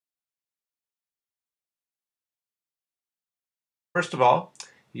First of all,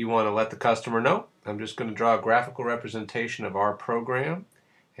 you want to let the customer know. I'm just going to draw a graphical representation of our program.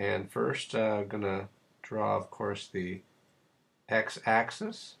 And first, I'm going to draw, of course, the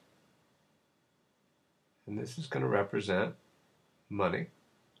x-axis. And this is going to represent money.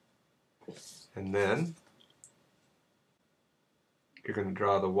 And then you're going to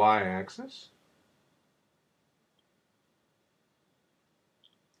draw the y-axis.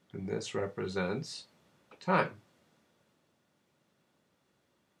 And this represents time.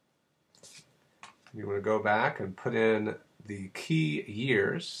 You want to go back and put in the key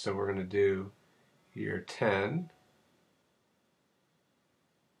years. So we're going to do year 10,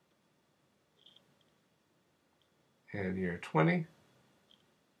 and year 20,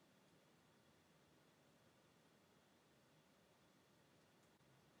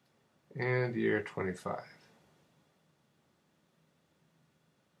 and year 25.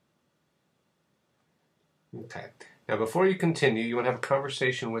 Okay. Now before you continue, you want to have a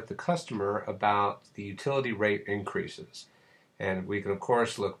conversation with the customer about the utility rate increases. And we can of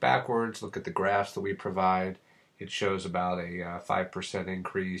course look backwards, look at the graphs that we provide. It shows about a 5%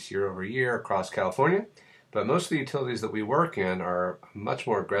 increase year over year across California. But most of the utilities that we work in are much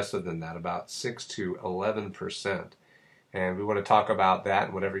more aggressive than that, about 6 to 11%. And we want to talk about that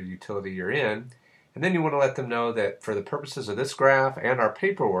in whatever utility you're in. And then you want to let them know that for the purposes of this graph and our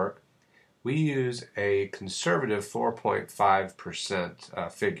paperwork, we use a conservative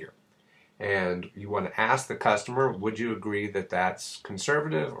 4.5% figure. And you want to ask the customer, would you agree that that's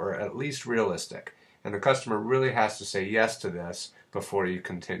conservative or at least realistic? And the customer really has to say yes to this before you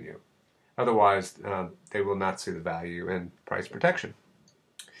continue. Otherwise, they will not see the value in price protection.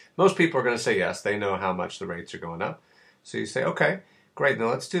 Most people are going to say yes. They know how much the rates are going up. So you say, okay, great, now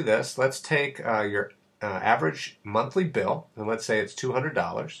let's do this. Let's take your average monthly bill, and let's say it's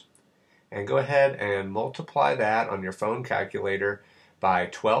 $200, and go ahead and multiply that on your phone calculator by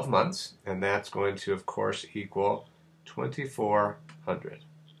 12 months, and that's going to, of course, equal $2,400.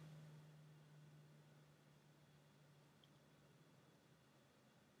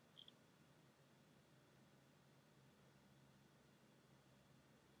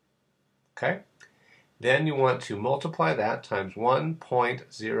 Okay? Then you want to multiply that times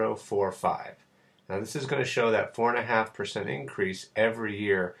 1.045. Now this is going to show that 4.5% increase every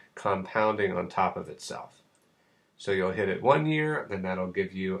year compounding on top of itself. So you'll hit it 1 year, and that'll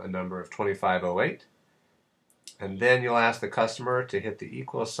give you a number of 2508. And then you'll ask the customer to hit the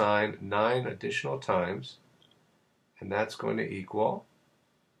equal sign 9 additional times, and that's going to equal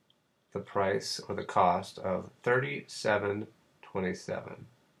the price or the cost of $37.27.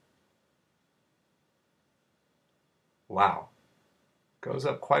 Wow, goes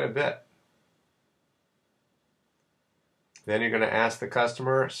up quite a bit. Then you're going to ask the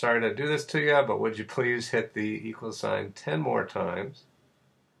customer, sorry to do this to you, but would you please hit the equal sign 10 more times?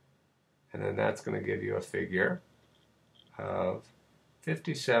 And then that's going to give you a figure of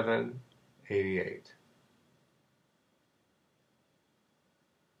 $57.88.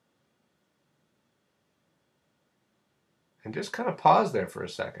 And just kind of pause there for a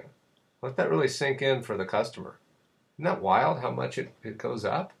second. Let that really sink in for the customer. Isn't that wild how much it goes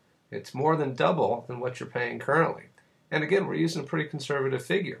up? It's more than double than what you're paying currently. And again, we're using a pretty conservative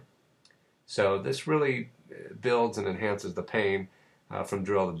figure. So this really builds and enhances the pain from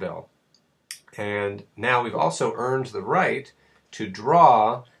drill to bill. And now we've also earned the right to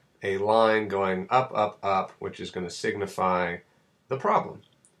draw a line going up, up, up, which is going to signify the problem.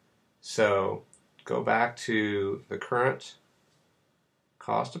 So go back to the current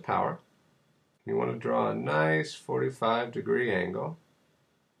cost of power. You want to draw a nice 45-degree angle.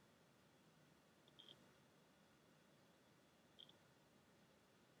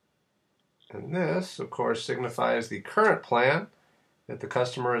 And this, of course, signifies the current plan that the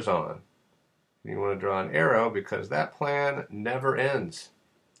customer is on. You want to draw an arrow because that plan never ends.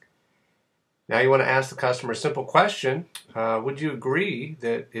 Now you want to ask the customer a simple question. Would you agree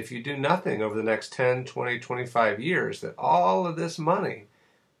that if you do nothing over the next 10, 20, 25 years, that all of this money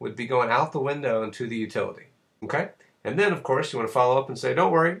would be going out the window into the utility? Okay? And then, of course, you want to follow up and say,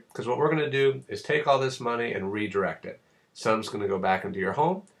 don't worry, because what we're going to do is take all this money and redirect it. Some's going to go back into your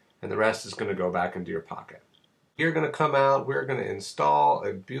home, and the rest is going to go back into your pocket. You're going to come out, we're going to install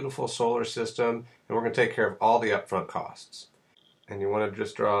a beautiful solar system, and we're going to take care of all the upfront costs. And you want to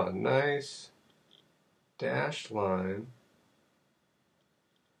just draw a nice dashed line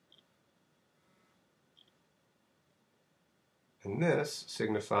and this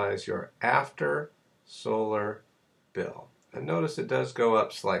signifies your after solar bill. And notice it does go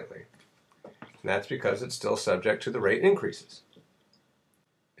up slightly. And that's because it's still subject to the rate increases.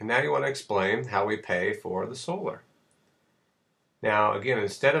 And now you want to explain how we pay for the solar. Now, again,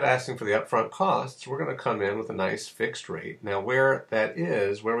 instead of asking for the upfront costs, we're going to come in with a nice fixed rate. Now, where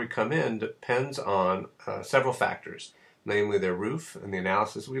we come in depends on several factors, namely their roof and the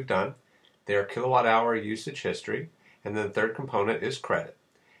analysis we've done, their kilowatt hour usage history, and then the third component is credit.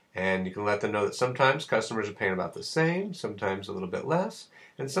 And you can let them know that sometimes customers are paying about the same, sometimes a little bit less,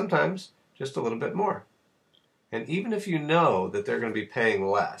 and sometimes just a little bit more. And even if you know that they're going to be paying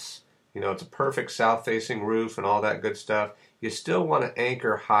less, it's a perfect south-facing roof and all that good stuff, you still want to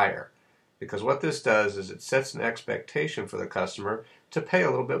anchor higher, because what this does is it sets an expectation for the customer to pay a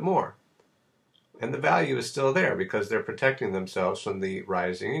little bit more. And the value is still there because they're protecting themselves from the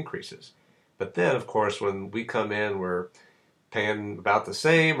rising increases. But then, of course, when we come in, we're paying about the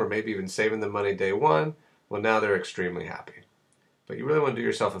same or maybe even saving them money day one. Well, now they're extremely happy. But you really want to do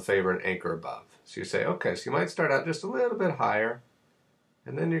yourself a favor and anchor above. So you say, okay, so you might start out just a little bit higher,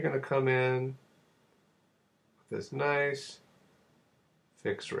 and then you're going to come in with this nice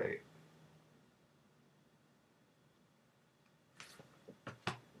fixed rate.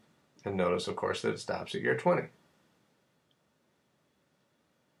 And notice, of course, that it stops at year 20.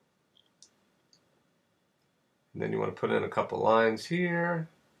 And then you want to put in a couple lines here.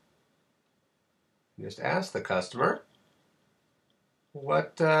 And just ask the customer,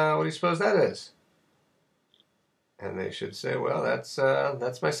 what do you suppose that is? And they should say, well,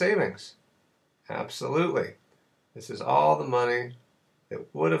 that's my savings. Absolutely. This is all the money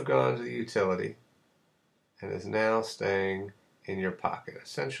that would have gone to the utility and is now staying in your pocket.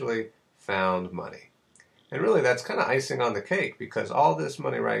 Essentially, found money. And really, that's kind of icing on the cake, because all this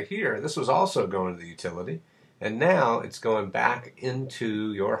money right here, this was also going to the utility, and now it's going back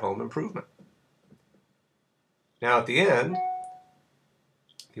into your home improvement. Now, at the end,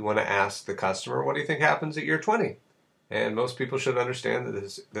 you want to ask the customer, what do you think happens at year 20? And most people should understand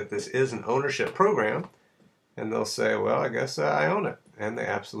that this is an ownership program. And they'll say, well, I guess I own it. And they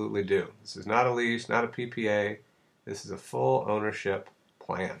absolutely do. This is not a lease, not a PPA. This is a full ownership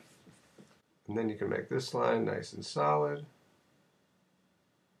plan. And then you can make this line nice and solid.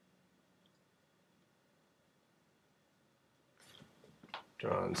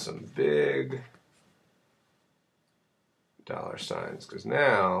 Draw in some big dollar signs, because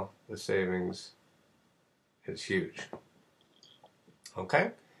now the savings is huge.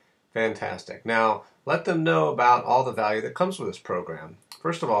 Okay? Fantastic. Now, let them know about all the value that comes with this program.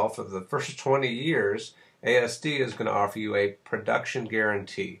 First of all, for the first 20 years, ASD is going to offer you a production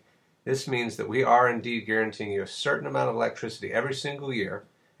guarantee. This means that we are indeed guaranteeing you a certain amount of electricity every single year,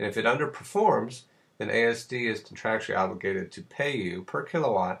 and if it underperforms, then ASD is contractually obligated to pay you per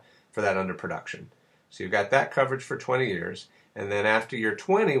kilowatt for that underproduction. So you've got that coverage for 20 years, and then after year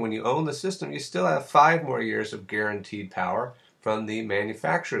 20, when you own the system, you still have 5 more years of guaranteed power from the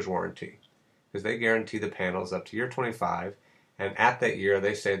manufacturer's warranty, because they guarantee the panels up to year 25, and at that year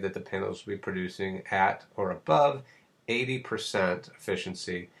they say that the panels will be producing at or above 80%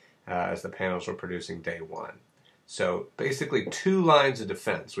 efficiency as the panels were producing day one. So basically 2 lines of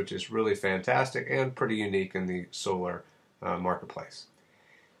defense, which is really fantastic and pretty unique in the solar marketplace.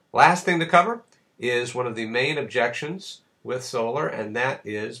 Last thing to cover is one of the main objections with solar, and that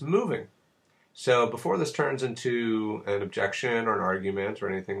is moving. So before this turns into an objection or an argument or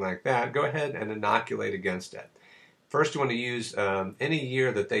anything like that, go ahead and inoculate against it. First, you want to use any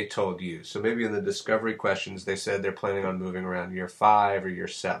year that they told you. So maybe in the discovery questions they said they're planning on moving around year 5 or year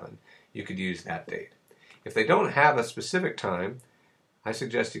 7. You could use that date. If they don't have a specific time, I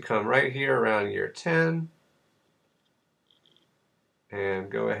suggest you come right here around year 10 and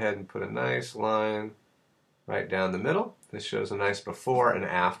go ahead and put a nice line right down the middle. This shows a nice before and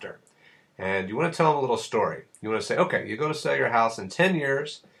after. And you want to tell them a little story. You want to say, okay, you go to sell your house in 10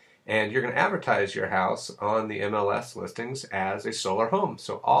 years, and you're going to advertise your house on the MLS listings as a solar home.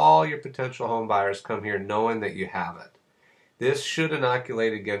 So all your potential home buyers come here knowing that you have it. This should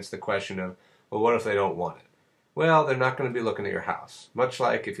inoculate against the question of, well, what if they don't want it? Well, they're not going to be looking at your house. Much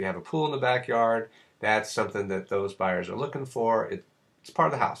like if you have a pool in the backyard, that's something that those buyers are looking for. It's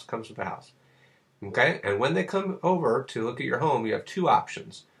part of the house. It comes with the house. Okay? And when they come over to look at your home, you have 2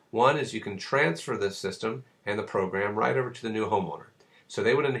 options. One is you can transfer this system and the program right over to the new homeowner. So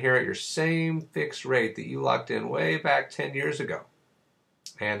they would inherit your same fixed rate that you locked in way back 10 years ago.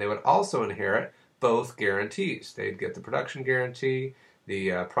 And they would also inherit both guarantees. They'd get the production guarantee,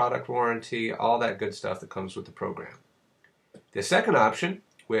 the product warranty, all that good stuff that comes with the program. The second option,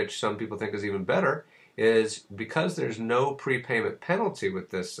 which some people think is even better, is because there's no prepayment penalty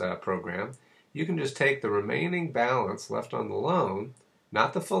with this program, you can just take the remaining balance left on the loan,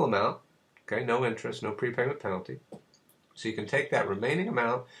 not the full amount, okay, no interest, no prepayment penalty. So you can take that remaining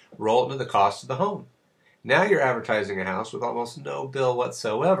amount, roll it into the cost of the home. Now you're advertising a house with almost no bill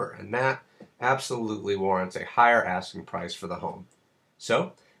whatsoever, and that absolutely warrants a higher asking price for the home.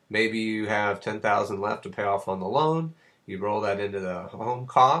 So maybe you have $10,000 left to pay off on the loan, you roll that into the home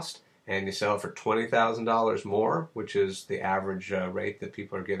cost, and you sell it for $20,000 more, which is the average rate that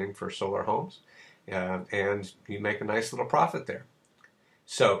people are getting for solar homes, and you make a nice little profit there.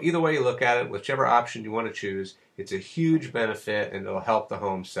 So either way you look at it, whichever option you want to choose, it's a huge benefit and it'll help the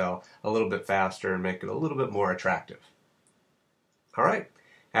home sell a little bit faster and make it a little bit more attractive. All right.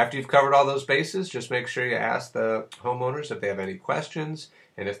 After you've covered all those bases, just make sure you ask the homeowners if they have any questions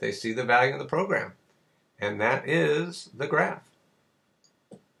and if they see the value in the program. And that is the graph.